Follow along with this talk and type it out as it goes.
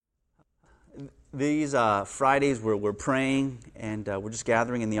These Fridays we're praying and we're just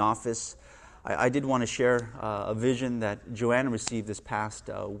gathering in the office. I did want to share a vision that Joanna received this past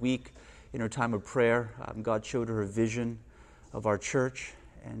week in her time of prayer. God showed her a vision of our church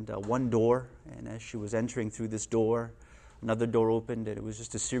and one door. And as she was entering through this door, another door opened, and it was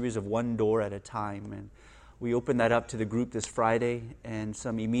just a series of one door at a time. And we opened that up to the group this Friday, and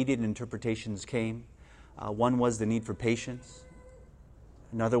some immediate interpretations came. One was the need for patience.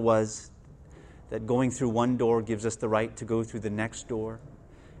 Another was that going through one door gives us the right to go through the next door.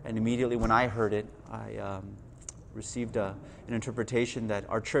 And immediately when I heard it, I received an interpretation that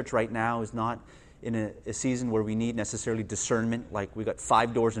our church right now is not in a season where we need necessarily discernment, like we got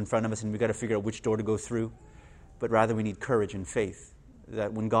 5 doors in front of us and we got to figure out which door to go through, but rather we need courage and faith,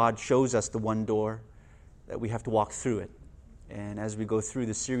 that when God shows us the one door, that we have to walk through it. And as we go through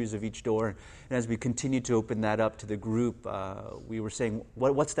the series of each door, and as we continue to open that up to the group, we were saying,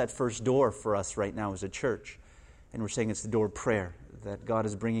 what's that first door for us right now as a church? And we're saying it's the door of prayer, that God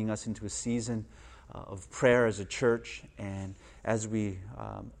is bringing us into a season of prayer as a church. And as we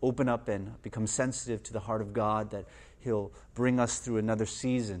open up and become sensitive to the heart of God, that He'll bring us through another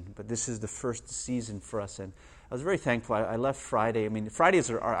season. But this is the first season for us. And I was very thankful. I left Friday. I mean,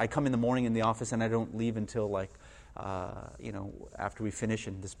 Fridays I come in the morning in the office and I don't leave until after we finish.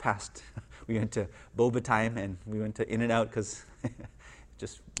 And this past, we went to boba time and we went to In-N-Out because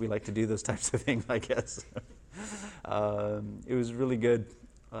we like to do those types of things, I guess. It was really good.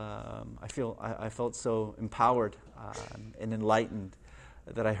 I felt so empowered and enlightened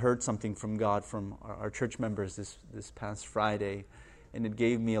that I heard something from God from our church members this past Friday, and it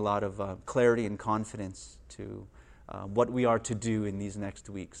gave me a lot of clarity and confidence to what we are to do in these next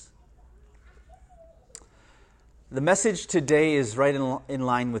weeks. The message today is right in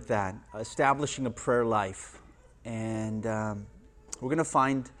line with that, establishing a prayer life. And we're going to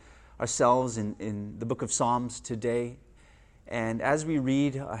find ourselves in the book of Psalms today. And as we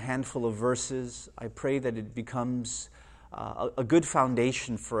read a handful of verses, I pray that it becomes a good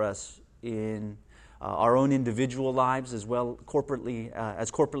foundation for us in our own individual lives as well corporately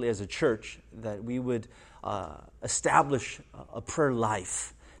as a church, that we would establish a prayer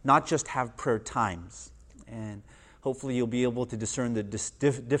life, not just have prayer times. And hopefully you'll be able to discern the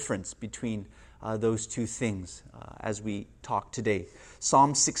difference between those two things as we talk today.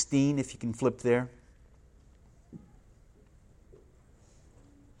 Psalm 16, if you can flip there.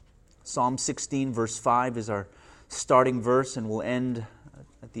 Psalm 16, verse 5 is our starting verse, and we'll end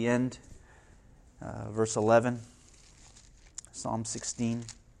at the end, verse 11. Psalm 16.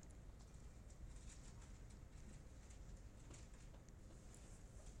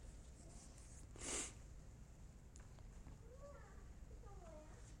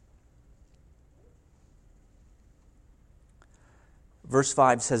 Verse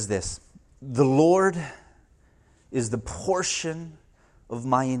 5 says this: "The Lord is the portion of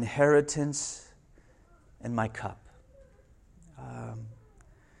my inheritance and my cup."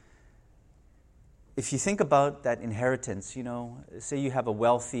 If you think about that inheritance, say you have a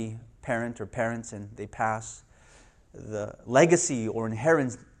wealthy parent or parents and they pass, the legacy or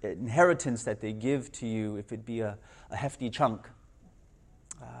inheritance that they give to you, if it be a hefty chunk,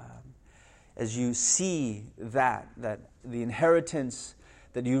 as you see that the inheritance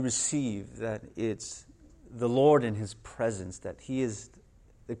that you receive, that it's the Lord in His presence, that He is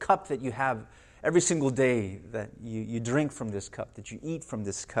the cup that you have every single day, that you drink from this cup, that you eat from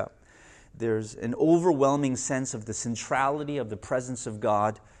this cup. There's an overwhelming sense of the centrality of the presence of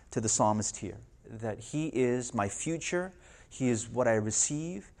God to the psalmist here, that He is my future, He is what I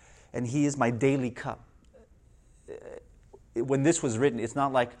receive, and He is my daily cup. When this was written, it's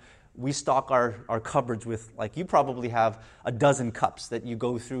not like we stock our cupboards with, like, you probably have a dozen cups that you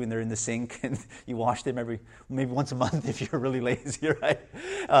go through and they're in the ink and you wash them maybe once a month if you're really lazy, right?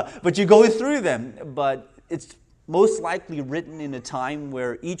 But you go through them. But it's most likely written in a time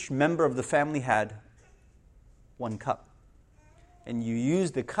where each member of the family had one cup. And you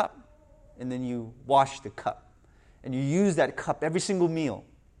use the cup and then you wash the cup. And you use that cup every single meal,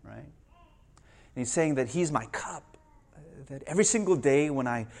 right? And He's saying that He's my cup. That every single day when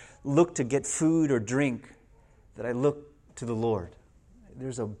I look to get food or drink, that I look to the Lord.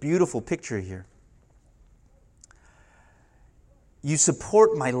 There's a beautiful picture here. You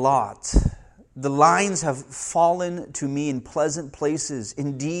support my lot. The lines have fallen to me in pleasant places.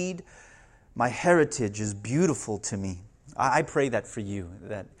 Indeed, my heritage is beautiful to me. I pray that for you,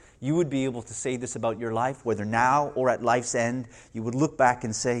 that you would be able to say this about your life, whether now or at life's end. You would look back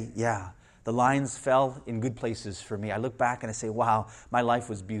and say, yeah, the lines fell in good places for me. I look back and I say, wow, my life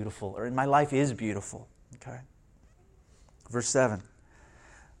was beautiful, or my life is beautiful. Okay. Verse 7.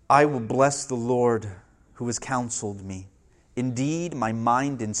 I will bless the Lord who has counseled me. Indeed, my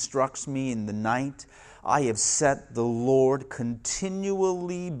mind instructs me in the night. I have set the Lord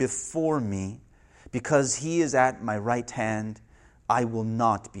continually before me. Because he is at my right hand, I will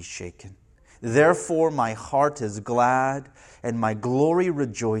not be shaken. Therefore my heart is glad, and my glory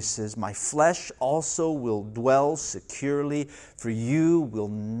rejoices. My flesh also will dwell securely, for you will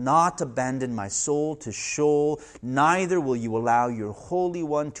not abandon my soul to Sheol, neither will you allow your Holy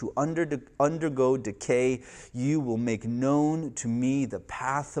One to undergo decay. You will make known to me the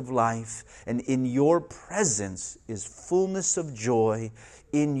path of life, and in your presence is fullness of joy.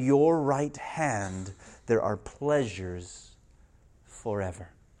 In your right hand there are pleasures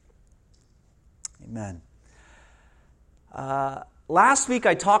forever. Amen. Last week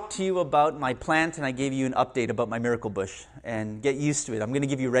I talked to you about my plant and I gave you an update about my miracle bush. And get used to it. I'm going to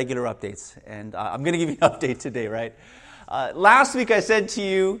give you regular updates. And I'm going to give you an update today, right? Last week I said to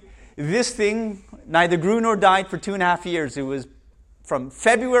you, this thing neither grew nor died for 2.5 years. It was from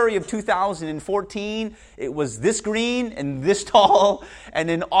February of 2014, it was this green and this tall. And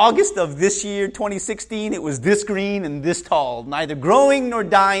in August of this year, 2016, it was this green and this tall. Neither growing nor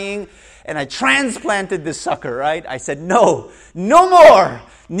dying. And I transplanted this sucker, right? I said, no more.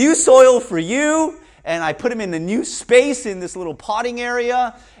 New soil for you. And I put him in a new space in this little potting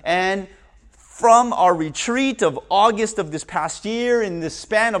area. And from our retreat of August of this past year, in this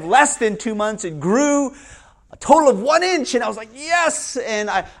span of less than 2 months, it grew a total of 1 inch, and I was like, yes! And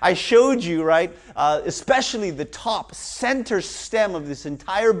I showed you, right, especially the top center stem of this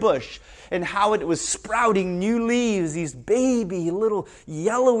entire bush, and how it was sprouting new leaves, these baby, little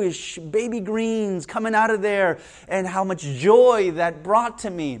yellowish baby greens coming out of there, and how much joy that brought to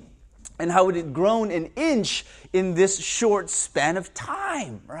me, and how it had grown 1 inch in this short span of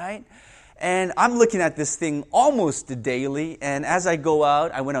time, right? And I'm looking at this thing almost daily. And as I go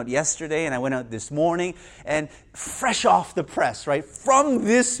out, I went out yesterday and I went out this morning. And fresh off the press, right? From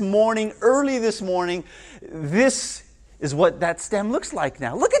this morning, early this morning, this is what that stem looks like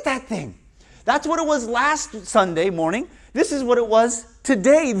now. Look at that thing. That's what it was last Sunday morning. This is what it was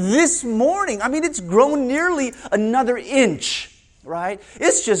today, this morning. I mean, it's grown nearly another inch. Right?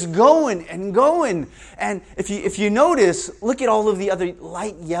 It's just going and going. And if you notice, look at all of the other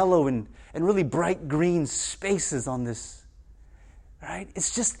light yellow and really bright green spaces on this. Right?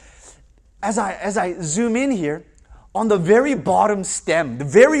 It's just, as I zoom in here, on the very bottom stem, the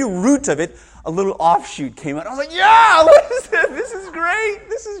very root of it, a little offshoot came out. I was like, yeah, what is this? This is great.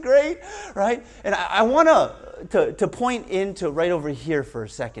 This is great. Right? And I want to point into right over here for a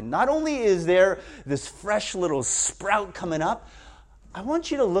second. Not only is there this fresh little sprout coming up, I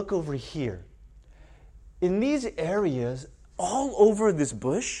want you to look over here. In these areas, all over this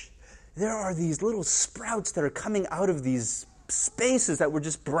bush, there are these little sprouts that are coming out of these spaces that were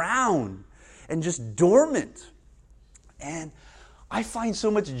just brown and just dormant. And I find so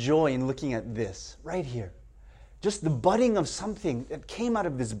much joy in looking at this right here. Just the budding of something that came out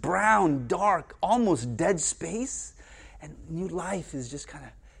of this brown, dark, almost dead space. And new life is just kind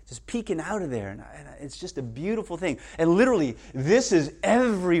of just peeking out of there. And it's just a beautiful thing. And literally, this is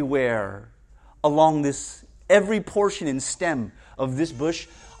everywhere along this, every portion and stem of this bush.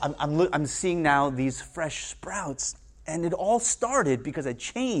 I'm seeing now these fresh sprouts. And it all started because I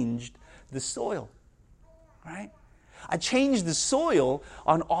changed the soil. Right? I changed the soil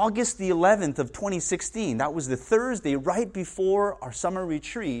on August the 11th of 2016. That was the Thursday right before our summer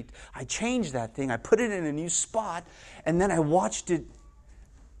retreat. I changed that thing. I put it in a new spot. And then I watched it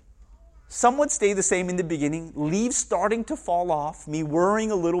somewhat stay the same in the beginning, leaves starting to fall off, me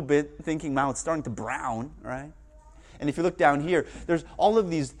worrying a little bit, thinking, wow, it's starting to brown, right? And if you look down here, there's all of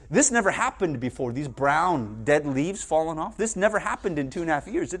these, this never happened before, these brown, dead leaves falling off. This never happened in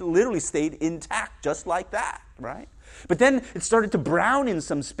 2.5 years. It literally stayed intact just like that, right? But then it started to brown in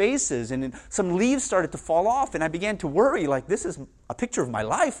some spaces, and some leaves started to fall off, and I began to worry, like, this is a picture of my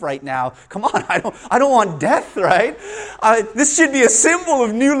life right now. Come on, I don't want death, right? This should be a symbol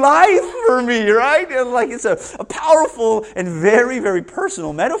of new life for me, right? And like, it's a powerful and very, very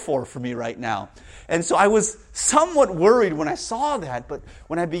personal metaphor for me right now. And so I was somewhat worried when I saw that, but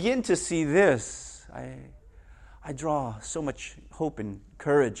when I begin to see this, I draw so much hope and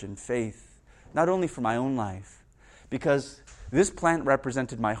courage and faith, not only for my own life, because this plant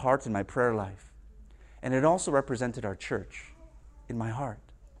represented my heart and my prayer life. And it also represented our church in my heart.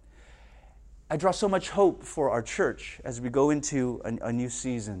 I draw so much hope for our church as we go into a new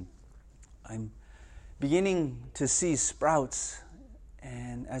season. I'm beginning to see sprouts.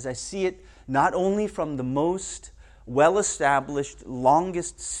 And as I see it, not only from the most well-established,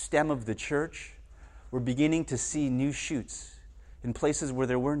 longest stem of the church, we're beginning to see new shoots in places where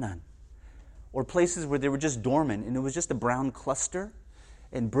there were none, or places where they were just dormant and it was just a brown cluster,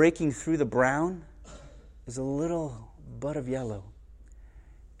 and breaking through the brown is a little bud of yellow.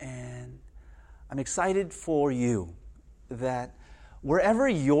 And I'm excited for you that wherever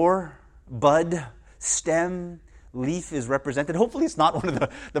your bud, stem, leaf is represented, hopefully it's not one of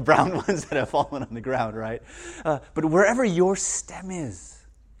the brown ones that have fallen on the ground, right? But wherever your stem is,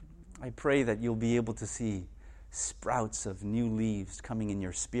 I pray that you'll be able to see sprouts of new leaves coming in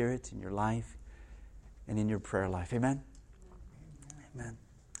your spirit, in your life, and in your prayer life. Amen? Amen.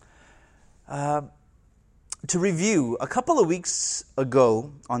 To review, a couple of weeks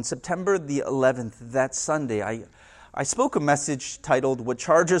ago, on September the 11th, that Sunday, I spoke a message titled, "What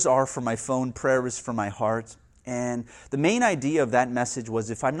Chargers Are for My Phone, Prayer is for My Heart." And the main idea of that message was,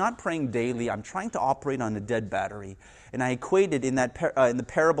 if I'm not praying daily, I'm trying to operate on a dead battery. And I equated in the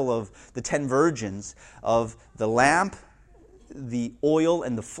parable of the 10 virgins of the lamp, the oil,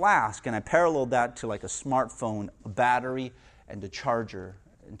 and the flask. And I paralleled that to like a smartphone, a battery, and a charger.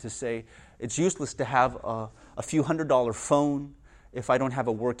 And to say, it's useless to have a few $100 phone if I don't have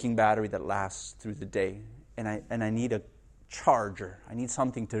a working battery that lasts through the day. And I need a charger. I need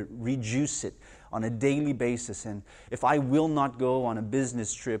something to rejuice it on a daily basis. And if I will not go on a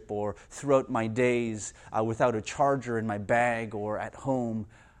business trip or throughout my days without a charger in my bag or at home,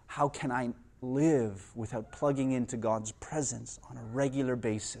 how can I live without plugging into God's presence on a regular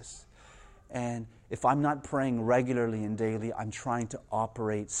basis? And if I'm not praying regularly and daily, I'm trying to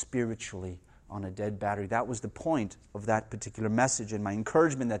operate spiritually on a dead battery. That was the point of that particular message. And my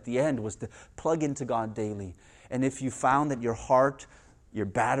encouragement at the end was to plug into God daily. And if you found that your heart, your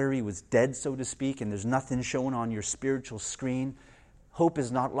battery was dead, so to speak, and there's nothing shown on your spiritual screen, hope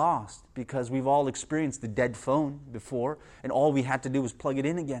is not lost, because we've all experienced the dead phone before, and all we had to do was plug it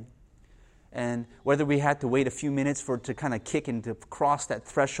in again. And whether we had to wait a few minutes for it to kind of kick and to cross that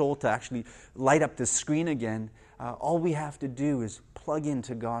threshold to actually light up the screen again, all we have to do is plug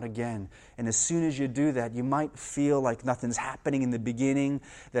into God again. And as soon as you do that, you might feel like nothing's happening in the beginning,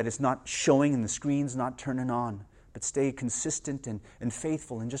 that it's not showing and the screen's not turning on. But stay consistent and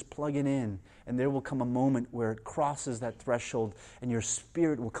faithful and just plug it in. And there will come a moment where it crosses that threshold and your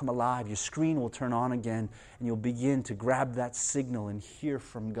spirit will come alive. Your screen will turn on again and you'll begin to grab that signal and hear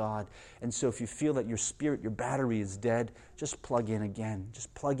from God. And so if you feel that your spirit, your battery is dead, just plug in again.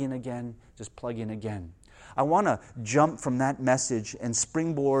 Just plug in again. Just plug in again. I want to jump from that message and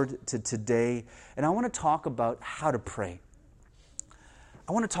springboard to today. And I want to talk about how to pray.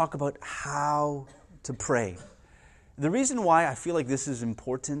 I want to talk about how to pray. The reason why I feel like this is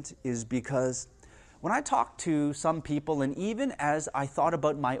important is because when I talk to some people, and even as I thought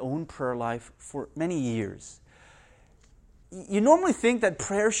about my own prayer life for many years, you normally think that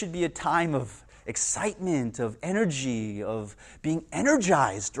prayer should be a time of excitement, of energy, of being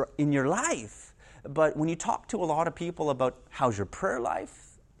energized in your life. But when you talk to a lot of people about how's your prayer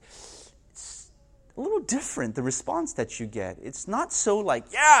life, it's a little different, the response that you get. It's not so like,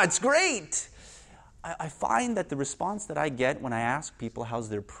 yeah, it's great. I find that the response that I get when I ask people how's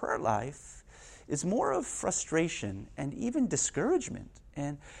their prayer life is more of frustration and even discouragement.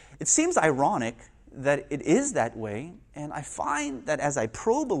 And it seems ironic that it is that way. And I find that as I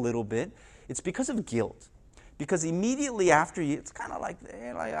probe a little bit, it's because of guilt. Because immediately after you, it's kind of like,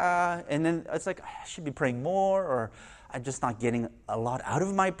 and then it's like, I should be praying more, or I'm just not getting a lot out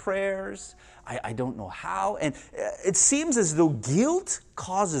of my prayers. I don't know how. And it seems as though guilt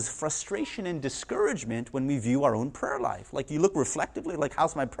causes frustration and discouragement when we view our own prayer life. Like you look reflectively, like,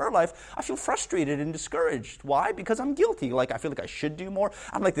 how's my prayer life? I feel frustrated and discouraged. Why? Because I'm guilty. Like I feel like I should do more.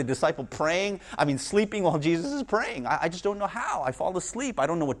 I'm like the disciple sleeping while Jesus is praying. I just don't know how. I fall asleep. I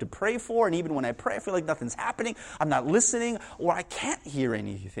don't know what to pray for. And even when I pray, I feel like nothing's happening. I'm not listening, or I can't hear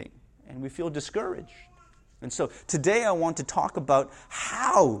anything. And we feel discouraged. And so today I want to talk about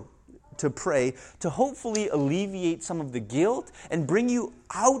how to pray to hopefully alleviate some of the guilt and bring you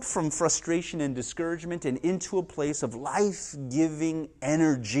out from frustration and discouragement and into a place of life-giving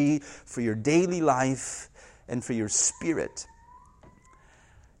energy for your daily life and for your spirit.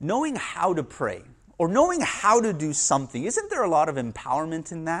 Knowing how to pray or knowing how to do something, isn't there a lot of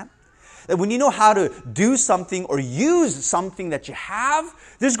empowerment in that? That when you know how to do something or use something that you have,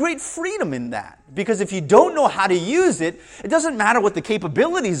 there's great freedom in that. Because if you don't know how to use it, it doesn't matter what the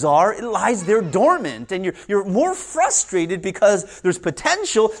capabilities are, it lies there dormant. And you're more frustrated because there's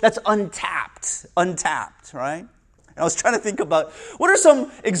potential that's untapped, right? And I was trying to think about, what are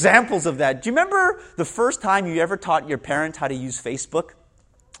some examples of that? Do you remember the first time you ever taught your parent how to use Facebook?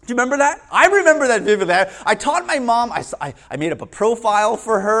 Do you remember that? I remember that vividly. I taught my mom, I made up a profile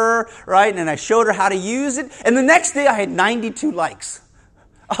for her, right? And I showed her how to use it. And the next day I had 92 likes.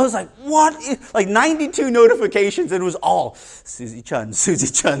 I was like, what? Like 92 notifications, and it was all Susie Chun,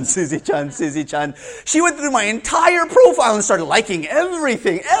 Susie Chun, Susie Chun, Susie Chun. She went through my entire profile and started liking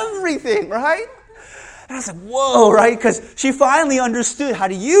everything, right? And I was like, whoa, right? Because she finally understood how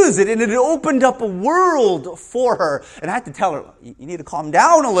to use it, and it opened up a world for her. And I had to tell her, you need to calm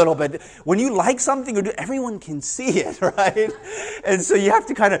down a little bit. When you like something, everyone can see it, right? And so you have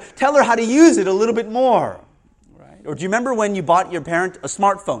to kind of tell her how to use it a little bit more. Or do you remember when you bought your parent a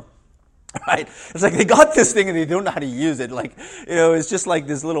smartphone? Right? It's like they got this thing and they don't know how to use it. Like, it's just like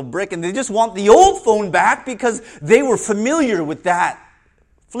this little brick, and they just want the old phone back because they were familiar with that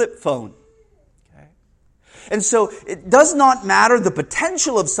flip phone. Okay? And so it does not matter the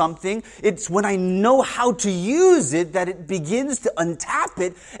potential of something. It's when I know how to use it that it begins to untap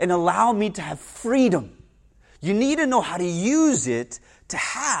it and allow me to have freedom. You need to know how to use it to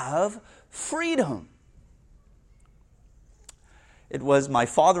have freedom. It was my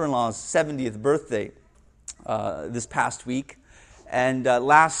father-in-law's 70th birthday this past week. And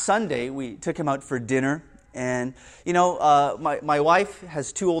last Sunday, we took him out for dinner. And, my wife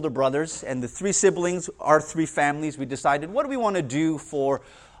has 2 older brothers. And the 3 siblings, our 3 families, we decided, what do we want to do for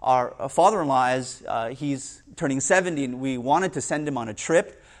our father-in-law as he's turning 70? And we wanted to send him on a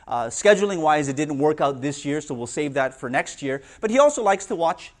trip. Scheduling-wise, it didn't work out this year, so we'll save that for next year. But he also likes to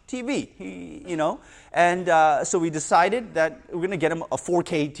watch TV, And so we decided that we're going to get him a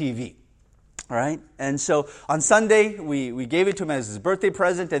 4K TV, all right? And so on Sunday, we gave it to him as his birthday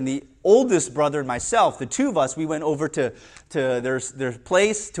present, and the oldest brother and myself, the 2 of us, we went over to their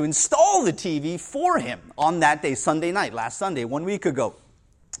place to install the TV for him on that day, Sunday night, last Sunday, 1 week ago.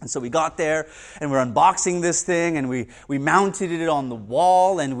 And so we got there, and we're unboxing this thing, and we mounted it on the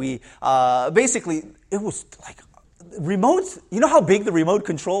wall, and we basically, it was like remote. You know how big the remote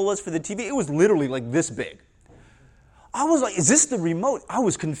control was for the TV? It was literally like this big. I was like, is this the remote? I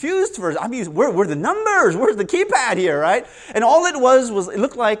was confused first. I mean, where are the numbers? Where's the keypad here, right? And all it was it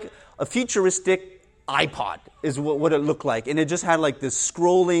looked like a futuristic iPod is what it looked like. And it just had like this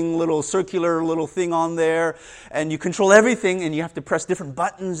scrolling little circular little thing on there. And you control everything and you have to press different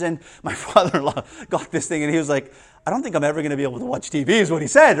buttons. And my father-in-law got this thing and he was like, I don't think I'm ever going to be able to watch TV is what he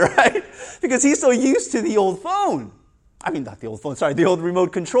said, right? Because he's so used to the old phone. I mean, not the old phone, sorry, the old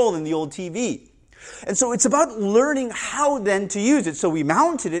remote control and the old TV. And so it's about learning how then to use it. So we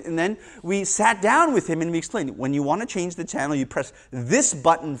mounted it and then we sat down with him and we explained, when you want to change the channel, you press this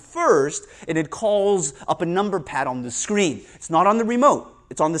button first and it calls up a number pad on the screen. It's not on the remote,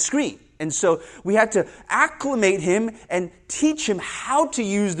 it's on the screen. And so we had to acclimate him and teach him how to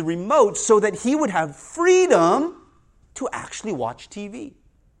use the remote so that he would have freedom to actually watch TV.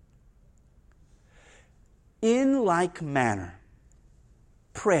 In like manner,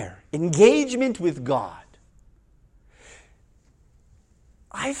 prayer, engagement with God.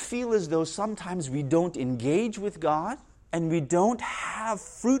 I feel as though sometimes we don't engage with God and we don't have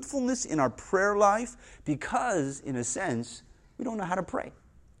fruitfulness in our prayer life because, in a sense, we don't know how to pray.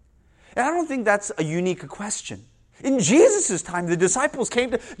 And I don't think that's a unique question. In Jesus' time, the disciples came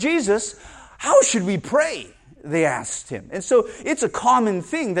to Jesus, how should we pray? They asked him. And so it's a common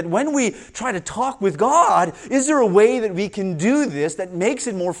thing that when we try to talk with God, is there a way that we can do this that makes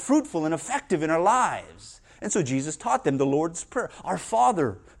it more fruitful and effective in our lives? And so Jesus taught them the Lord's Prayer. Our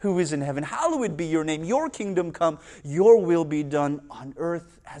Father who is in heaven, hallowed be your name. Your kingdom come, your will be done on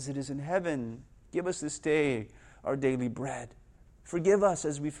earth as it is in heaven. Give us this day our daily bread. Forgive us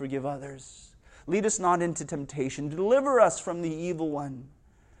as we forgive others. Lead us not into temptation. Deliver us from the evil one.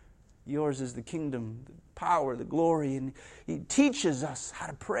 Yours is the kingdom, the power, the glory, and he teaches us how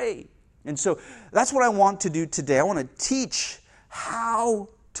to pray. And so that's what I want to do today. I want to teach how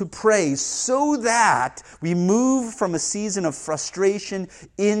to pray so that we move from a season of frustration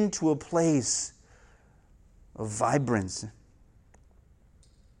into a place of vibrance.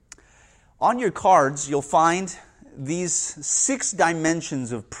 On your cards, you'll find these 6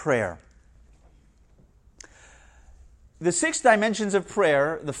 dimensions of prayer. The 6 dimensions of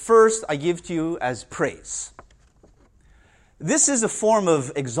prayer, the first I give to you as praise. This is a form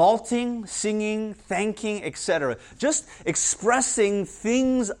of exalting, singing, thanking, etc. Just expressing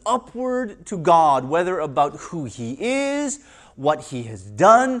things upward to God, whether about who He is, what He has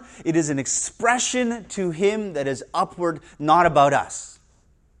done. It is an expression to Him that is upward, not about us.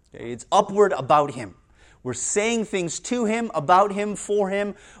 Okay? It's upward about Him. We're saying things to Him, about Him, for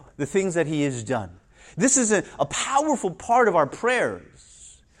Him, the things that He has done. This is a powerful part of our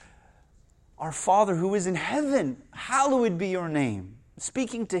prayers. Our Father who is in heaven, hallowed be your name.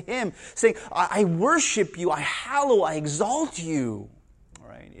 speaking to Him, saying, I worship you, I hallow, I exalt you. All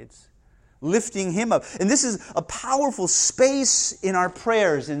right, it's lifting Him up. And this is a powerful space in our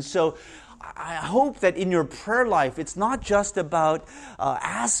prayers. And so I hope that in your prayer life, it's not just about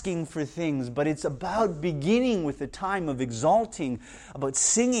asking for things, but it's about beginning with a time of exalting, about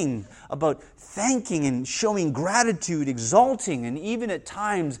singing, about thanking and showing gratitude, exalting, and even at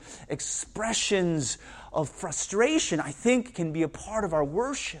times expressions of frustration, I think, can be a part of our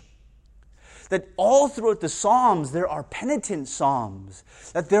worship. That all throughout the Psalms, there are penitent psalms,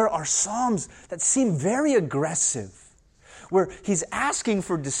 that there are psalms that seem very aggressive, where he's asking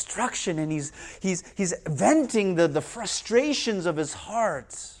for destruction and he's venting the frustrations of his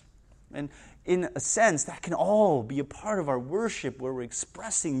heart. And in a sense, that can all be a part of our worship where we're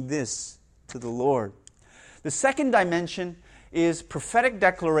expressing this to the Lord. The second dimension is prophetic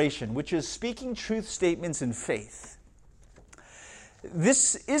declaration, which is speaking truth statements in faith.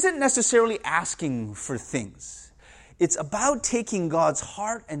 This isn't necessarily asking for things. It's about taking God's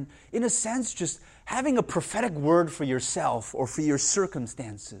heart and, in a sense, just having a prophetic word for yourself or for your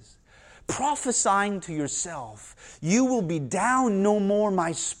circumstances. Prophesying to yourself, you will be down no more,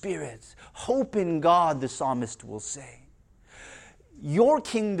 my spirit. Hope in God, the psalmist will say. Your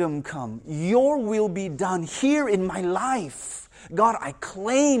kingdom come, your will be done here in my life. God, I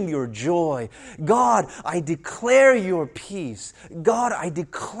claim your joy. God, I declare your peace. God, I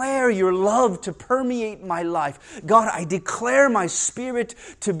declare your love to permeate my life. God, I declare my spirit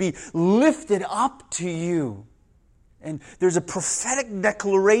to be lifted up to you. And there's a prophetic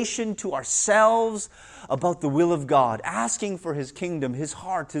declaration to ourselves about the will of God, asking for His kingdom, His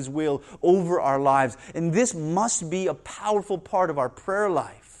heart, His will over our lives. And this must be a powerful part of our prayer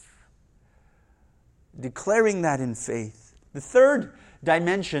life. Declaring that in faith. The third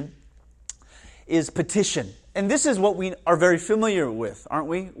dimension is petition. And this is what we are very familiar with, aren't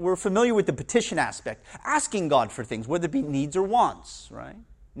we? We're familiar with the petition aspect. Asking God for things, whether it be needs or wants, right?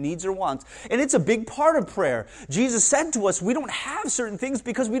 Needs or wants. And it's a big part of prayer. Jesus said to us, we don't have certain things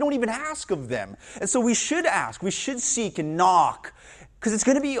because we don't even ask of them. And so we should ask, we should seek and knock, because it's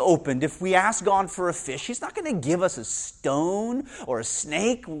going to be opened. If we ask God for a fish, He's not going to give us a stone or a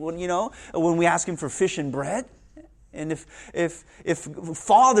snake, when we ask Him for fish and bread. And if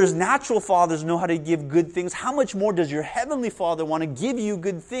fathers, natural fathers, know how to give good things, how much more does your heavenly Father want to give you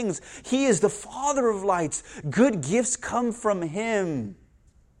good things? He is the Father of lights. Good gifts come from Him.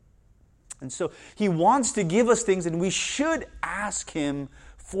 And so He wants to give us things, and we should ask Him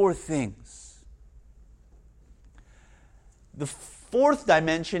for things. The fourth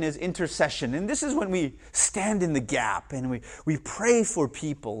dimension is intercession. And this is when we stand in the gap and we pray for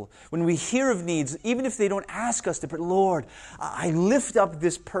people. When we hear of needs, even if they don't ask us to pray, Lord, I lift up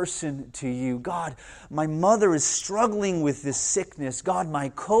this person to you. God, my mother is struggling with this sickness. God, my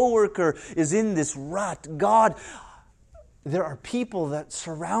coworker is in this rut. God, there are people that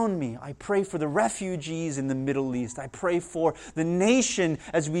surround me. I pray for the refugees in the Middle East. I pray for the nation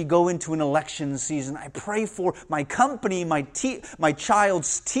as we go into an election season. I pray for my company, my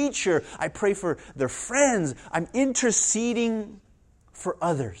child's teacher. I pray for their friends. I'm interceding for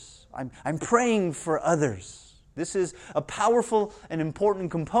others. I'm praying for others. This is a powerful and important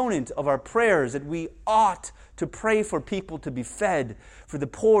component of our prayers, that we ought to pray for people to be fed, for the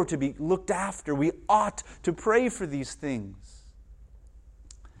poor to be looked after. We ought to pray for these things.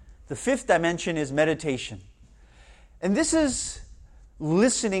 The fifth dimension is meditation. And this is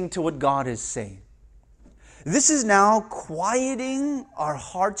listening to what God is saying. This is now quieting our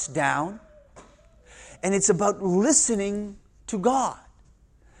hearts down, and it's about listening to God.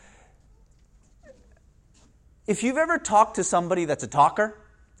 If you've ever talked to somebody that's a talker,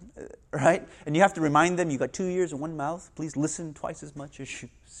 right? And you have to remind them, you got 2 ears and 1 mouth. Please listen twice as much as you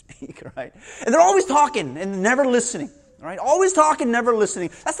speak, right? And they're always talking and never listening, right? Always talking, never listening.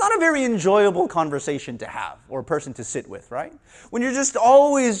 That's not a very enjoyable conversation to have or a person to sit with, right? When you're just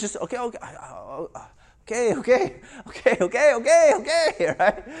always just, okay,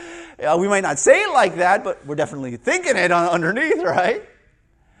 right? We might not say it like that, but we're definitely thinking it underneath, right?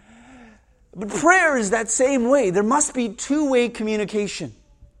 But prayer is that same way. There must be two-way communication.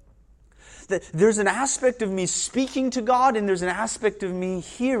 That there's an aspect of me speaking to God, and there's an aspect of me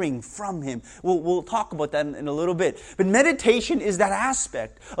hearing from Him. We'll talk about that in a little bit. But meditation is that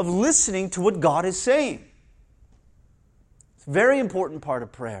aspect of listening to what God is saying. It's a very important part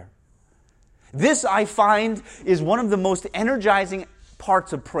of prayer. This, I find, is one of the most energizing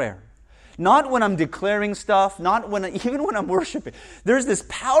parts of prayer. Not when I'm declaring stuff, even when I'm worshiping. There's this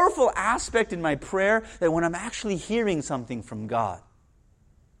powerful aspect in my prayer that when I'm actually hearing something from God.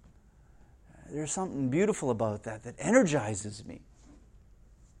 There's something beautiful about that energizes me.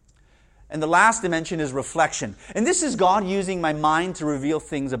 And the last dimension is reflection. And this is God using my mind to reveal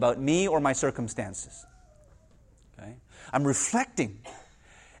things about me or my circumstances. Okay? I'm reflecting.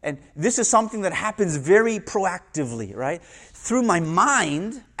 And this is something that happens very proactively, right? Through my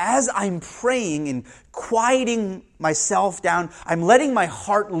mind, as I'm praying and quieting myself down, I'm letting my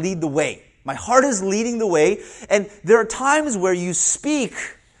heart lead the way. My heart is leading the way. And there are times where you speak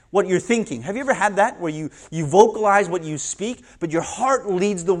what you're thinking. Have you ever had that, where you vocalize what you speak, but your heart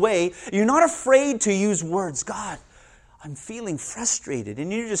leads the way? You're not afraid to use words. God, I'm feeling frustrated.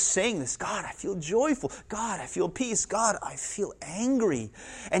 And you're just saying this. God, I feel joyful. God, I feel peace. God, I feel angry.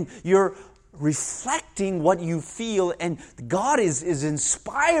 And you're reflecting what you feel, and God is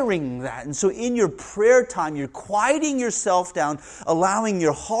inspiring that. And so in your prayer time, you're quieting yourself down, allowing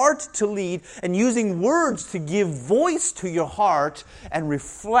your heart to lead, and using words to give voice to your heart, and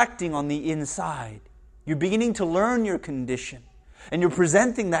reflecting on the inside. You're beginning to learn your condition, and you're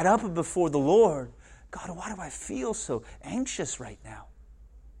presenting that up before the Lord. God, why do I feel so anxious right now?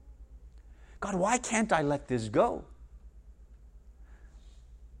 God, why can't I let this go?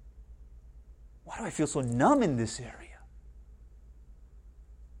 Why do I feel so numb in this area?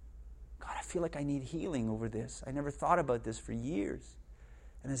 God, I feel like I need healing over this. I never thought about this for years.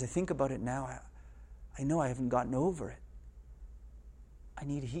 And as I think about it now, I know I haven't gotten over it. I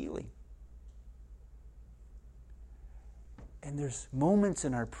need healing. And there's moments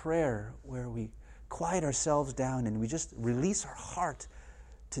in our prayer where we quiet ourselves down and we just release our heart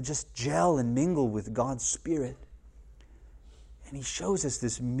to just gel and mingle with God's Spirit. And He shows us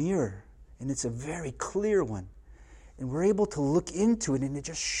this mirror. And it's a very clear one. And we're able to look into it, and it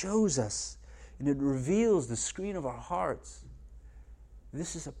just shows us. And it reveals the screen of our hearts.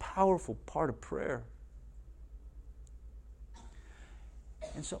 This is a powerful part of prayer.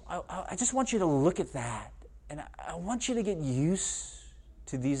 And so I just want you to look at that. And I want you to get used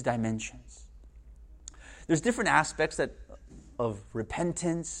to these dimensions. There's different aspects of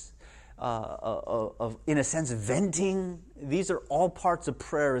repentance, of, in a sense, venting. These are all parts of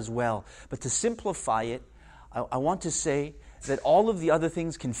prayer as well. But to simplify it, I want to say that all of the other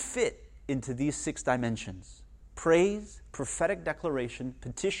things can fit into these 6 dimensions: praise, prophetic declaration,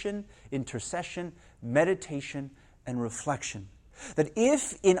 petition, intercession, meditation, and reflection. That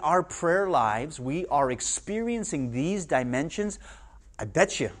if in our prayer lives we are experiencing these dimensions, I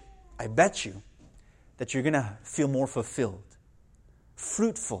bet you that you're going to feel more fulfilled,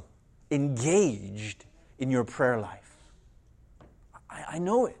 fruitful, engaged in your prayer life. I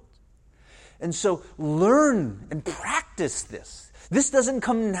know it. And so learn and practice this. This doesn't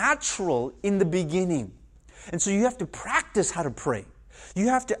come natural in the beginning. And so you have to practice how to pray. You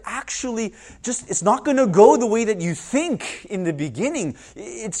have to actually it's not going to go the way that you think in the beginning.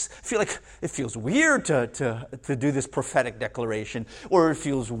 It feels weird to do this prophetic declaration, or it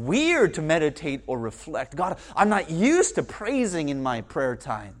feels weird to meditate or reflect. God, I'm not used to praising in my prayer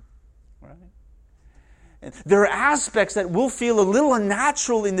time. There are aspects that will feel a little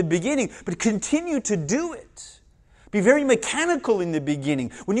unnatural in the beginning, but continue to do it. Be very mechanical in the beginning.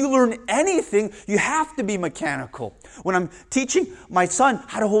 When you learn anything, you have to be mechanical. When I'm teaching my son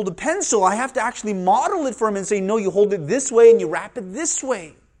how to hold a pencil, I have to actually model it for him and say, no, you hold it this way and you wrap it this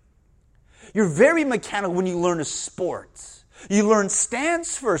way. You're very mechanical when you learn a sport. You learn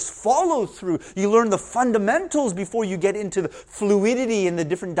stance first, follow through. You learn the fundamentals before you get into the fluidity and the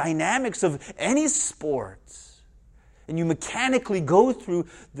different dynamics of any sport. And you mechanically go through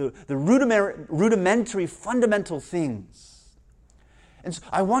the rudimentary, fundamental things. And so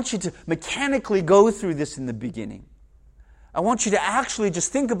I want you to mechanically go through this in the beginning. I want you to actually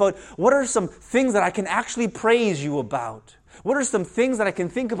just think about, what are some things that I can actually praise you about? What are some things that I can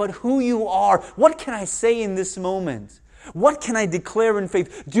think about who you are? What can I say in this moment? What can I declare in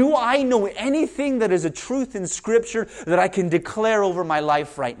faith? Do I know anything that is a truth in Scripture that I can declare over my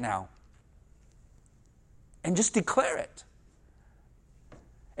life right now? And just declare it.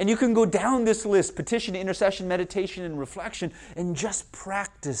 And you can go down this list: petition, intercession, meditation, and reflection, and just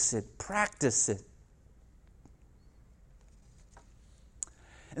practice it. Practice it.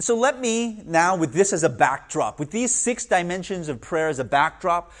 And so let me now, with this as a backdrop, with these 6 dimensions of prayer as a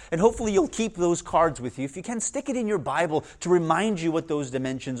backdrop, and hopefully you'll keep those cards with you. If you can, stick it in your Bible to remind you what those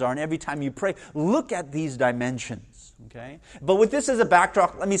dimensions are. And every time you pray, look at these dimensions. Okay? But with this as a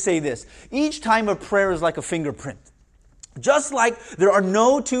backdrop, let me say this. Each time of prayer is like a fingerprint. Just like there are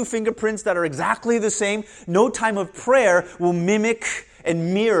no 2 fingerprints that are exactly the same, no time of prayer will mimic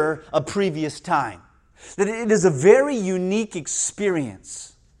and mirror a previous time. That it is a very unique experience.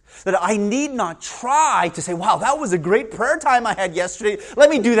 That I need not try to say, wow, that was a great prayer time I had yesterday. Let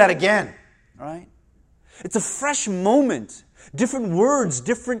me do that again. All right? It's a fresh moment. Different words,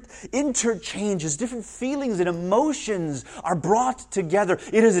 different interchanges, different feelings and emotions are brought together.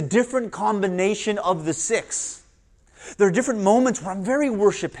 It is a different combination of the six. There are different moments where I'm very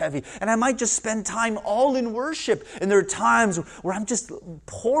worship heavy, and I might just spend time all in worship. And there are times where I'm just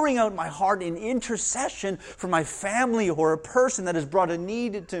pouring out my heart in intercession for my family or a person that has brought a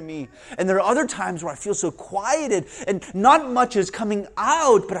need to me. And there are other times where I feel so quieted and not much is coming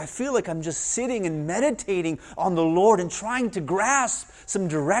out, but I feel like I'm just sitting and meditating on the Lord and trying to grasp some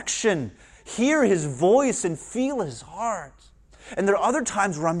direction, hear His voice and feel His heart. And there are other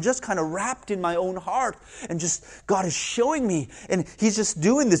times where I'm just kind of wrapped in my own heart and just God is showing me and He's just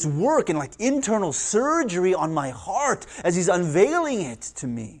doing this work and like internal surgery on my heart as He's unveiling it to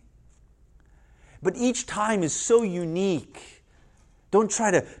me. But each time is so unique. Don't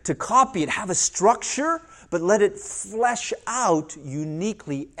try to copy it. Have a structure, but let it flesh out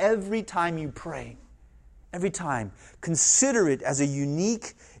uniquely every time you pray. Every time. Consider it as a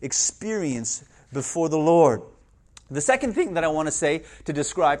unique experience before the Lord. The second thing that I want to say to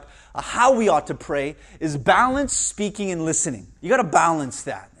describe how we ought to pray is balance speaking and listening. You got to balance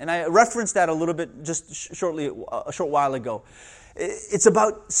that. And I referenced that a little bit just a short while ago. It's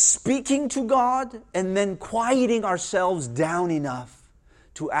about speaking to God and then quieting ourselves down enough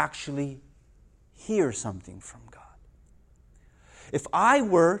to actually hear something from God. If I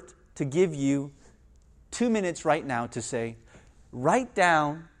were to give you 2 minutes right now to say, write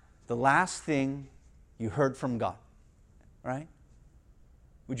down the last thing you heard from God. Right?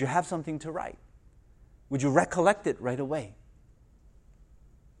 Would you have something to write? Would you recollect it right away?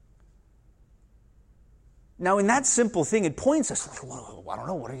 Now, in that simple thing, it points us, well, I don't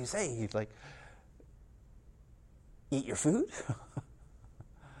know, what do you say? He's like, eat your food?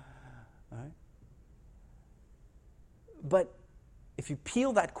 Right? But if you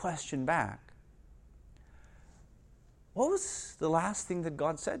peel that question back, what was the last thing that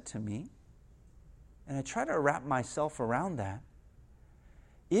God said to me? And I try to wrap myself around that.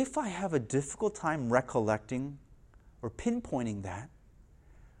 If I have a difficult time recollecting or pinpointing that,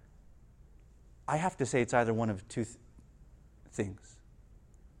 I have to say it's either one of two things.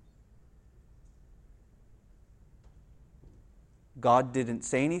 God didn't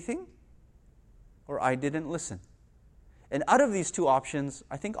say anything, or I didn't listen. And out of these two options,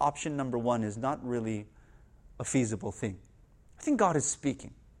 I think option number one is not really a feasible thing. I think God is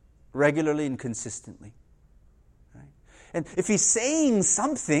speaking regularly and consistently. Right? And if He's saying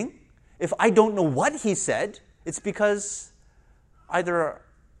something, if I don't know what He said, it's because either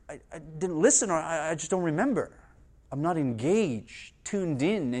I didn't listen or I just don't remember. I'm not engaged, tuned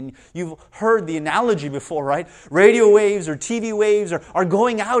in. And you've heard the analogy before, right? Radio waves or TV waves are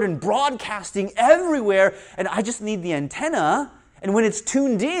going out and broadcasting everywhere, and I just need the antenna, and when it's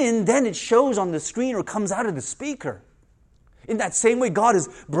tuned in, then it shows on the screen or comes out of the speaker. In that same way, God is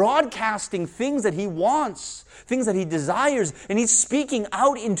broadcasting things that He wants, things that He desires, and He's speaking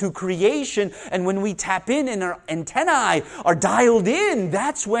out into creation. And when we tap in and our antennae are dialed in,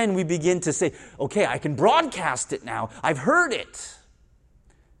 that's when we begin to say, okay, I can broadcast it now. I've heard it.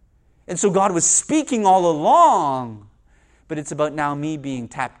 And so God was speaking all along, but it's about now me being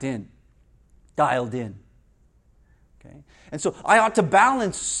tapped in, dialed in. Okay? And so I ought to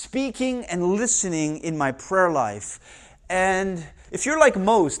balance speaking and listening in my prayer life. And if you're like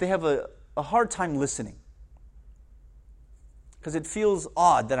most, they have a hard time listening. Because it feels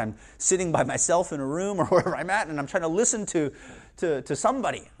odd that I'm sitting by myself in a room or wherever I'm at and I'm trying to listen to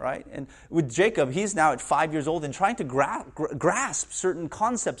somebody, right? And with Jacob, he's now at 5 years old and trying to grasp certain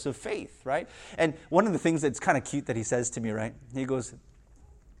concepts of faith, right? And one of the things that's kind of cute that he says to me, right? He goes,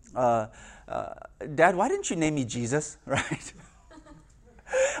 Dad, why didn't you name me Jesus, right?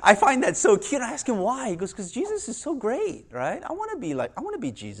 I find that so cute. I ask him why. He goes, because Jesus is so great, right? I want to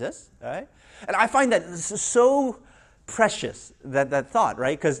be Jesus, right? And I find that so precious, that thought,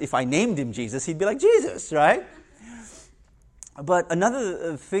 right? Because if I named him Jesus, he'd be like Jesus, right? But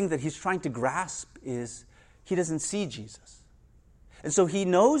another thing that he's trying to grasp is he doesn't see Jesus. And so he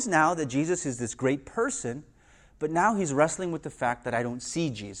knows now that Jesus is this great person, but now he's wrestling with the fact that I don't see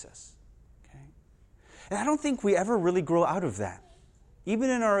Jesus. Okay? And I don't think we ever really grow out of that.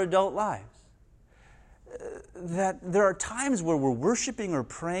 Even in our adult lives, that there are times where we're worshiping or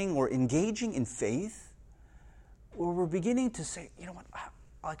praying or engaging in faith where we're beginning to say, you know what,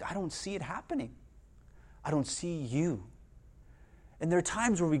 I don't see it happening. I don't see you. And there are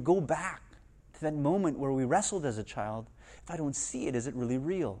times where we go back to that moment where we wrestled as a child. If I don't see it, is it really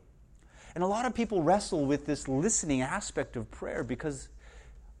real? And a lot of people wrestle with this listening aspect of prayer because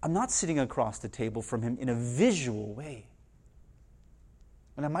I'm not sitting across the table from Him in a visual way.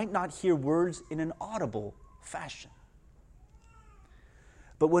 And I might not hear words in an audible fashion.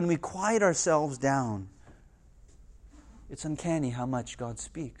 But when we quiet ourselves down, it's uncanny how much God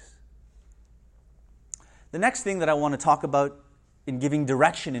speaks. The next thing that I want to talk about in giving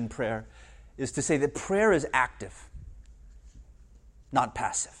direction in prayer is to say that prayer is active, not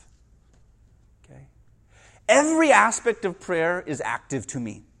passive. Okay? Every aspect of prayer is active to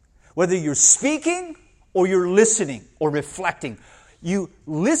me. Whether you're speaking or you're listening or reflecting. You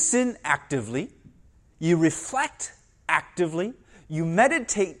listen actively, you reflect actively, you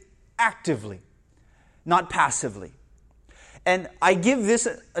meditate actively, not passively. And I give this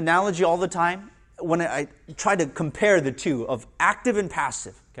analogy all the time when I try to compare the two of active and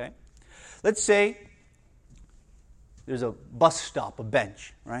passive. Okay? Let's say there's a bus stop, a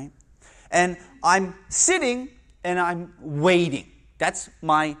bench, right? And I'm sitting and I'm waiting. That's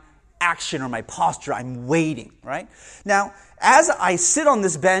my action or my posture. I'm waiting, right? Now, as I sit on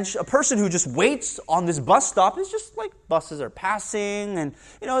this bench, a person who just waits on this bus stop is just like buses are passing, and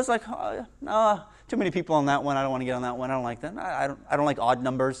it's like too many people on that one. I don't want to get on that one. I don't like that. I don't like odd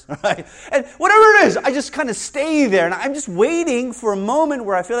numbers, right? And whatever it is, I just kind of stay there, and I'm just waiting for a moment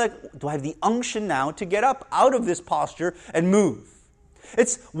where I feel like, do I have the unction now to get up out of this posture and move?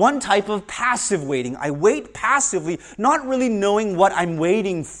 It's one type of passive waiting. I wait passively, not really knowing what I'm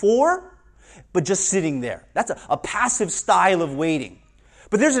waiting for, but just sitting there. That's a passive style of waiting.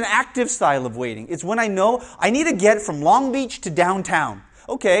 But there's an active style of waiting. It's when I know I need to get from Long Beach to downtown.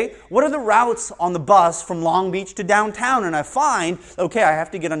 Okay, what are the routes on the bus from Long Beach to downtown? And I find, okay, I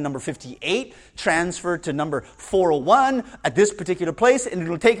have to get on number 58, transfer to number 401 at this particular place, and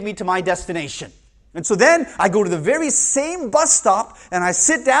it'll take me to my destination. And so then I go to the very same bus stop and I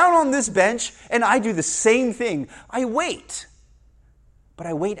sit down on this bench and I do the same thing. I wait. But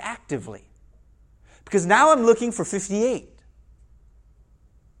I wait actively. Because now I'm looking for 58.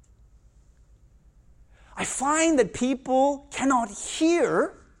 I find that people cannot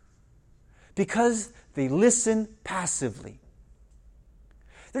hear because they listen passively.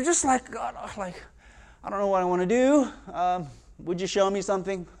 They're just like, God, I don't know what I want to do. Would you show me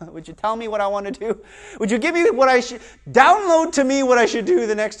something? Would you tell me what I want to do? Would you give me what I should, download to me what I should do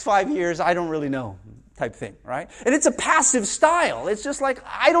the next 5 years? I don't really know, type thing, right? And it's a passive style. It's just like,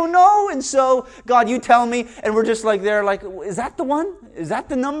 I don't know, and so, God, you tell me, and we're just like there, like, is that the one? Is that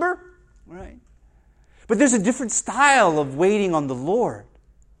the number? Right? But there's a different style of waiting on the Lord,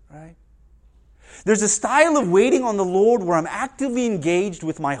 right? There's a style of waiting on the Lord where I'm actively engaged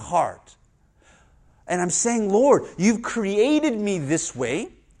with my heart. And I'm saying, Lord, you've created me this way.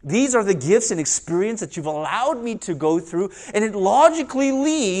 These are the gifts and experience that you've allowed me to go through. And it logically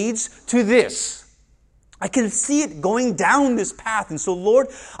leads to this. I can see it going down this path. And so, Lord,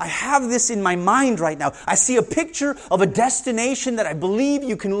 I have this in my mind right now. I see a picture of a destination that I believe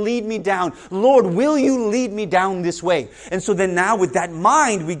you can lead me down. Lord, will you lead me down this way? And so then now with that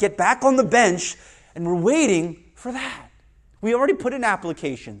mind, we get back on the bench and we're waiting for that. We already put in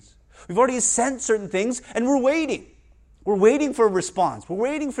applications. We've already sent certain things, and we're waiting. We're waiting for a response. We're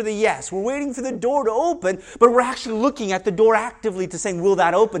waiting for the yes. We're waiting for the door to open, but we're actually looking at the door actively to saying, will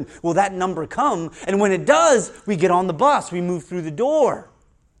that open? Will that number come? And when it does, we get on the bus. We move through the door.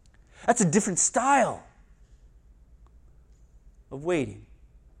 That's a different style of waiting.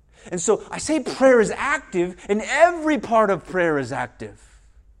 And so I say prayer is active, and every part of prayer is active.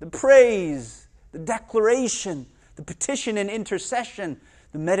 The praise, the declaration, the petition and intercession,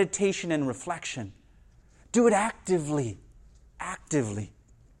 the meditation and reflection. Do it actively. Actively.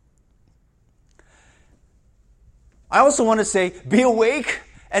 I also want to say, be awake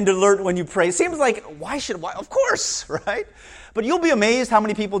and alert when you pray. It seems like, why? Of course, right? But you'll be amazed how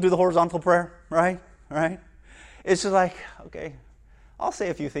many people do the horizontal prayer, right? It's just like, okay, I'll say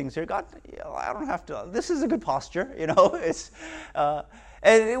a few things here. God, I don't have to. This is a good posture, It's,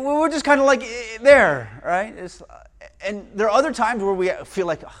 and we're just kind of like there, right? And there are other times where we feel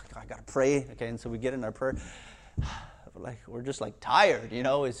like, I got to pray, okay, and so we get in our prayer, we're just like tired,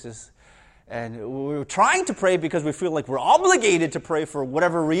 it's just, and we're trying to pray because we feel like we're obligated to pray for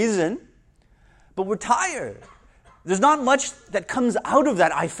whatever reason, but we're tired. There's not much that comes out of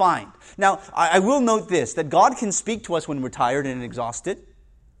that, I find. Now, I will note this, that God can speak to us when we're tired and exhausted,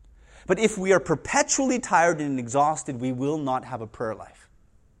 but if we are perpetually tired and exhausted, we will not have a prayer life.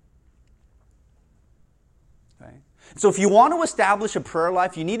 So if you want to establish a prayer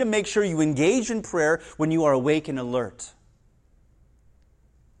life, you need to make sure you engage in prayer when you are awake and alert.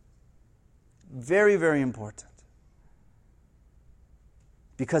 Very, very important.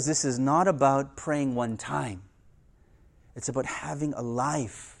 Because this is not about praying one time. It's about having a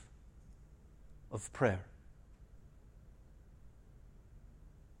life of prayer.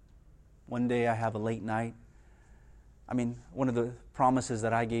 One day I have a late night. I mean, one of the promises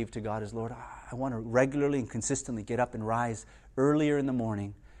that I gave to God is, Lord, I want to regularly and consistently get up and rise earlier in the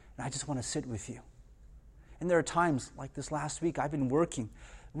morning, and I just want to sit with you. And there are times, like this last week, I've been working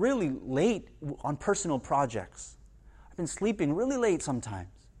really late on personal projects. I've been sleeping really late sometimes.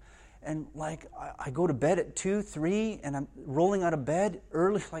 And like I go to bed at 2, 3, and I'm rolling out of bed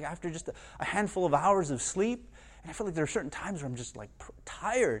early, like after just a handful of hours of sleep. And I feel like there are certain times where I'm just like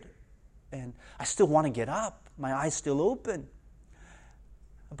tired. And I still want to get up. My eyes still open.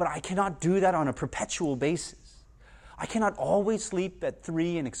 But I cannot do that on a perpetual basis. I cannot always sleep at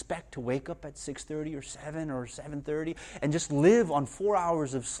 3 and expect to wake up at 6:30 or 7 or 7:30 and just live on 4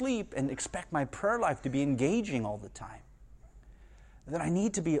 hours of sleep and expect my prayer life to be engaging all the time. That I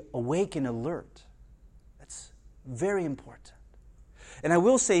need to be awake and alert. That's very important. And I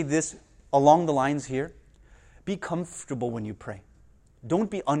will say this along the lines here. Be comfortable when you pray. Don't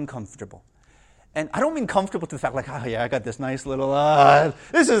be uncomfortable. And I don't mean comfortable to the fact like, oh yeah, I got this nice little,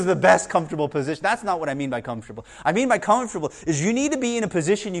 this is the best comfortable position. That's not what I mean by comfortable. I mean by comfortable is you need to be in a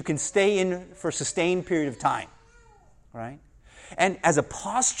position you can stay in for a sustained period of time. Right? And as a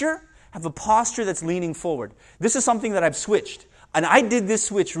posture, have a posture that's leaning forward. This is something that I've switched. And I did this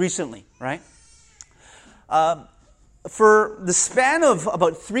switch recently, right? For the span of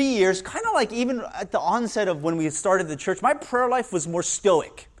about 3 years, kind of like even at the onset of when we started the church, my prayer life was more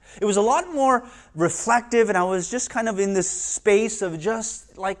stoic. It was a lot more reflective, and I was just kind of in this space of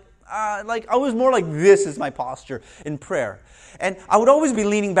just like I was more like this is my posture in prayer. And I would always be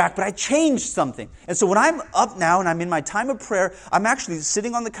leaning back, but I changed something. And so when I'm up now and I'm in my time of prayer, I'm actually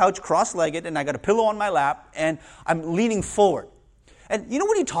sitting on the couch cross-legged, and I got a pillow on my lap, and I'm leaning forward. And you know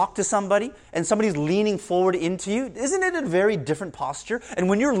when you talk to somebody and somebody's leaning forward into you, isn't it a very different posture? And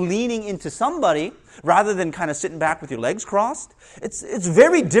when you're leaning into somebody, rather than kind of sitting back with your legs crossed, it's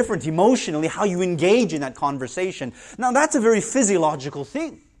very different emotionally how you engage in that conversation. Now that's a very physiological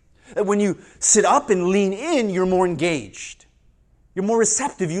thing. That when you sit up and lean in, you're more engaged. You're more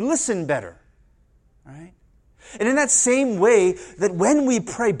receptive. You listen better. Right? And in that same way, that when we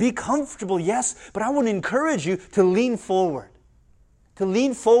pray, be comfortable, yes, but I want to encourage you to lean forward. To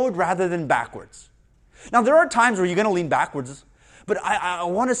lean forward rather than backwards. Now, there are times where you're going to lean backwards, but I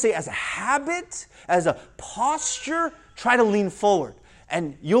want to say as a habit, as a posture, try to lean forward.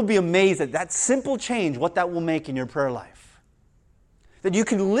 And you'll be amazed at that simple change, what that will make in your prayer life. That you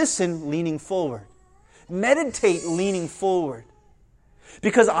can listen leaning forward. Meditate leaning forward.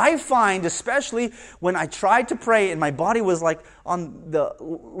 Because I find, especially when I tried to pray and my body was like on the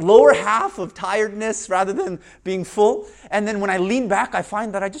lower half of tiredness rather than being full. And then when I lean back, I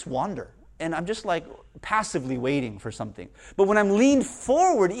find that I just wander. And I'm just like passively waiting for something. But when I'm leaned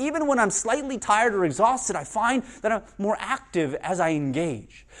forward, even when I'm slightly tired or exhausted, I find that I'm more active as I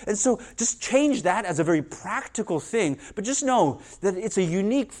engage. And so just change that as a very practical thing. But just know that it's a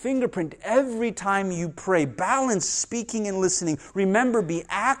unique fingerprint every time you pray. Balance speaking and listening. Remember, be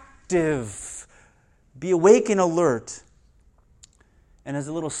active. Be awake and alert. And as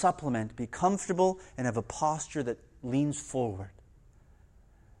a little supplement, be comfortable and have a posture that leans forward.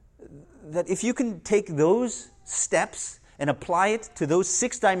 That if you can take those steps and apply it to those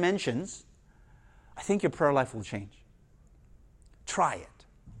 6 dimensions, I think your prayer life will change. Try it.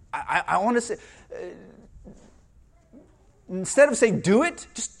 I want to say, instead of saying do it,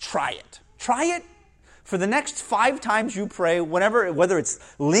 just try it. Try it for the next 5 times you pray, whether it's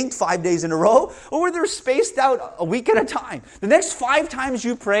linked 5 days in a row or whether it's spaced out a week at a time. The next 5 times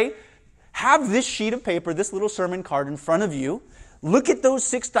you pray, have this sheet of paper, this little sermon card in front of you. Look at those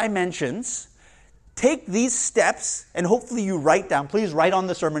 6 dimensions. Take these steps, and hopefully you write down. Please write on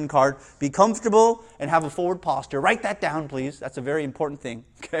the sermon card. Be comfortable and have a forward posture. Write that down, please. That's a very important thing.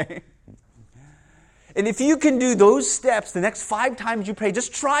 Okay? And if you can do those steps the next 5 times you pray,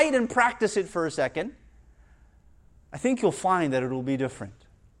 just try it and practice it for a second. I think you'll find that it will be different.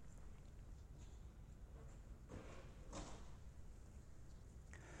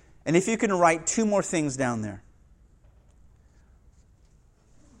 And if you can write 2 more things down there.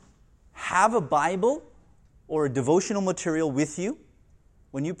 Have a Bible or a devotional material with you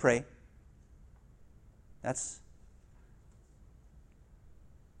when you pray. That's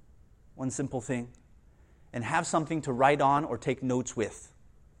one simple thing. And have something to write on or take notes with.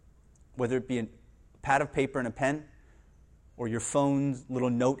 Whether it be a pad of paper and a pen or your phone's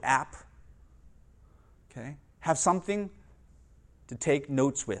little note app. Okay? Have something to take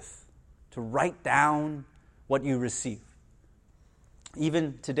notes with. To write down what you receive.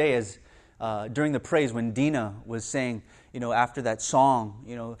 Even today, as during the praise, when Dina was saying, after that song,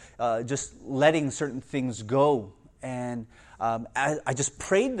 just letting certain things go. And I just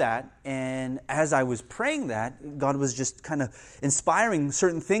prayed that, and as I was praying that, God was just kind of inspiring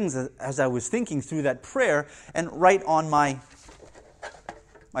certain things as I was thinking through that prayer. And right on my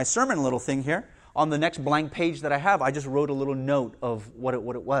sermon little thing here, on the next blank page that I have, I just wrote a little note of what it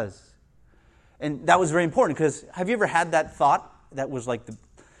was. And that was very important, because have you ever had that thought that was like,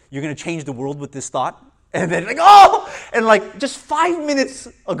 you're going to change the world with this thought? And then and like just 5 minutes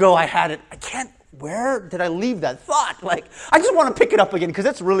ago I had it. Where did I leave that thought? Like, I just want to pick it up again, because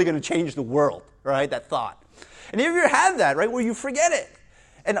that's really going to change the world, right? That thought. And have you ever had that, right, where you forget it?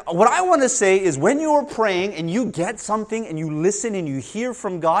 And what I want to say is, when you're praying and you get something and you listen and you hear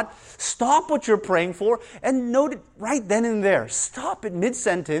from God, stop what you're praying for and note it right then and there. Stop at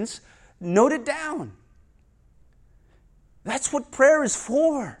mid-sentence, note it down. That's what prayer is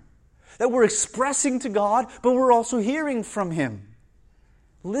for. That we're expressing to God, but we're also hearing from Him.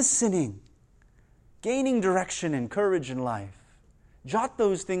 Listening. Gaining direction and courage in life. Jot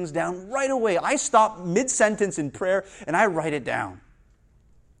those things down right away. I stop mid-sentence in prayer and I write it down.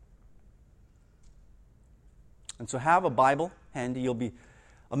 And so have a Bible handy. You'll be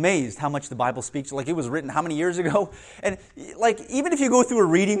amazed how much the Bible speaks. Like, it was written how many years ago? And like, even if you go through a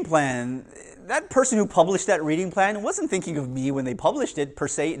reading plan, that person who published that reading plan wasn't thinking of me when they published it, per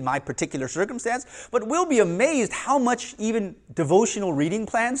se, in my particular circumstance. But we'll be amazed how much even devotional reading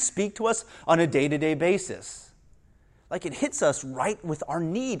plans speak to us on a day-to-day basis. Like, it hits us right with our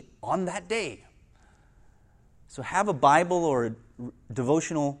need on that day. So have a Bible or a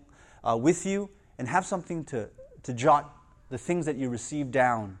devotional with you, and have something to jot the things that you receive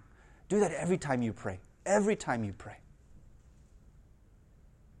down. Do that every time you pray. Every time you pray.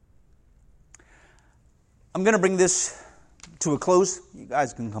 I'm going to bring this to a close. You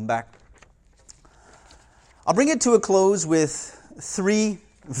guys can come back. I'll bring it to a close with 3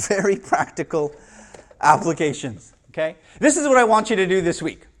 very practical applications. Okay? This is what I want you to do this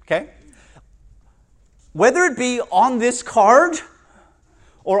week. Okay? Whether it be on this card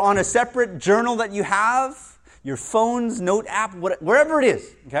or on a separate journal that you have, your phone's note app, wherever it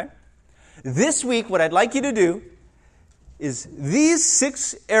is, okay? This week, what I'd like you to do is these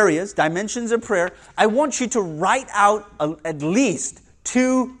 6 areas, dimensions of prayer, I want you to write out at least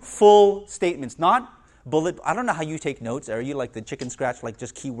 2 full statements, not bullet. I don't know how you take notes. Are you like the chicken scratch, like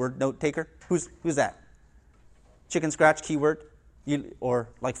just keyword note taker? Who's that? Chicken scratch, keyword? Or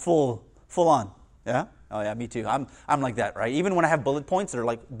like full on? Yeah? Oh yeah, me too. I'm like that, right? Even when I have bullet points, they're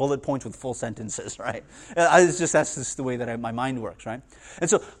like bullet points with full sentences, right? That's just the way that my mind works, right? And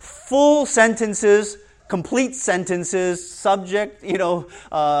so full sentences, complete sentences, subject,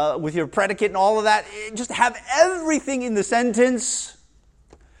 with your predicate and all of that. Just have everything in the sentence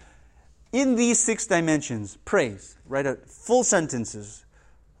in these 6 dimensions. Praise. Write out full sentences.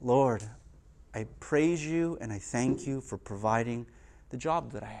 Lord, I praise you and I thank you for providing the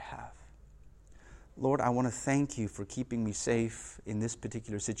job that I have. Lord, I want to thank you for keeping me safe in this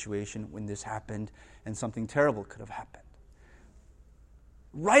particular situation when this happened and something terrible could have happened.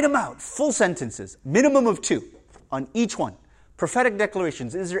 Write them out, full sentences, minimum of 2 on each one. Prophetic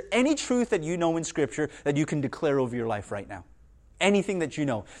declarations. Is there any truth that you know in Scripture that you can declare over your life right now? Anything that you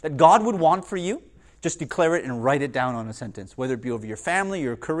know that God would want for you, just declare it and write it down on a sentence. Whether it be over your family,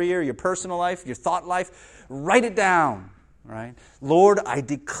 your career, your personal life, your thought life, write it down. Right? Lord, I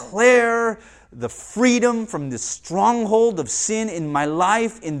declare the freedom from this stronghold of sin in my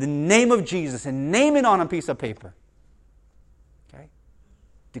life in the name of Jesus, and name it on a piece of paper. Okay?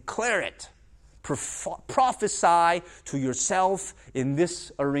 Declare it. Prophesy to yourself in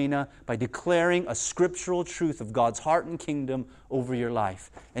this arena by declaring a scriptural truth of God's heart and kingdom over your life.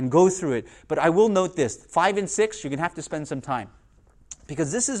 And go through it. But I will note this, 5 and 6, you're going to have to spend some time.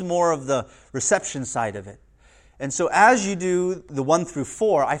 Because this is more of the reception side of it. And so as you do the 1 through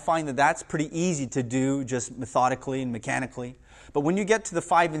 4, I find that that's pretty easy to do just methodically and mechanically. But when you get to the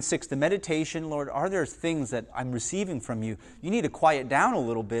 5 and 6, the meditation, Lord, are there things that I'm receiving from you? You need to quiet down a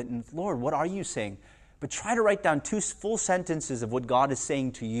little bit. And Lord, what are you saying? But try to write down 2 full sentences of what God is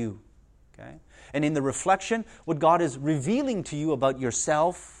saying to you. Okay? And in the reflection, what God is revealing to you about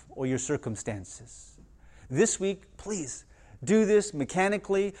yourself or your circumstances. This week, please do this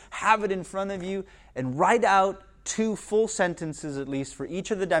mechanically, have it in front of you, and write out 2 full sentences at least for each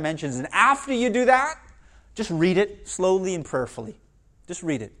of the dimensions. And after you do that, just read it slowly and prayerfully. Just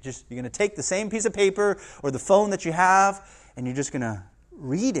read it. You're going to take the same piece of paper or the phone that you have, and you're just going to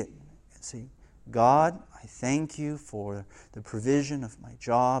read it and say, God, I thank you for the provision of my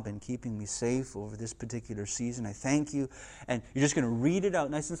job and keeping me safe over this particular season. I thank you. And you're just going to read it out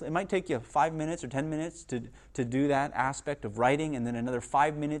nice and slow. It might take you 5 minutes or 10 minutes to do that aspect of writing, and then another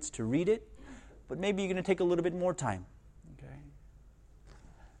 5 minutes to read it. But maybe you're going to take a little bit more time. Okay?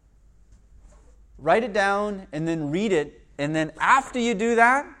 write it down, and then read it. And then after you do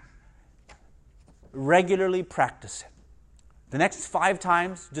that, regularly practice it. The next 5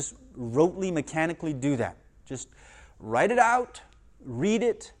 times, just rotely, mechanically do that. Just write it out, read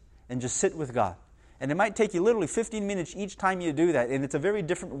it, and just sit with God. And it might take you literally 15 minutes each time you do that. And it's a very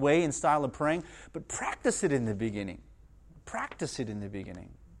different way and style of praying. But practice it in the beginning. Practice it in the beginning.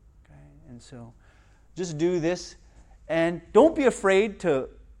 Okay? And so just do this. And don't be afraid to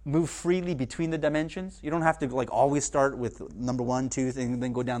move freely between the dimensions. You don't have to always start with number 1, 2, and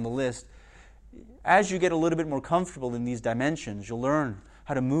then go down the list. As you get a little bit more comfortable in these dimensions, you'll learn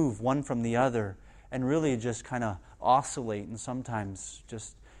how to move one from the other and really just kind of oscillate, and sometimes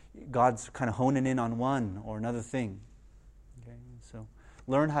just God's kind of honing in on one or another thing. Okay? So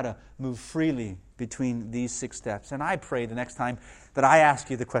learn how to move freely between these 6 steps. And I pray the next time that I ask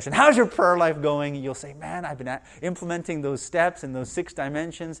you the question, how's your prayer life going? You'll say, man, I've been implementing those steps and those 6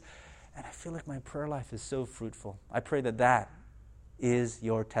 dimensions, and I feel like my prayer life is so fruitful. I pray that that is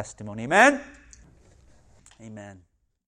your testimony. Amen? Amen.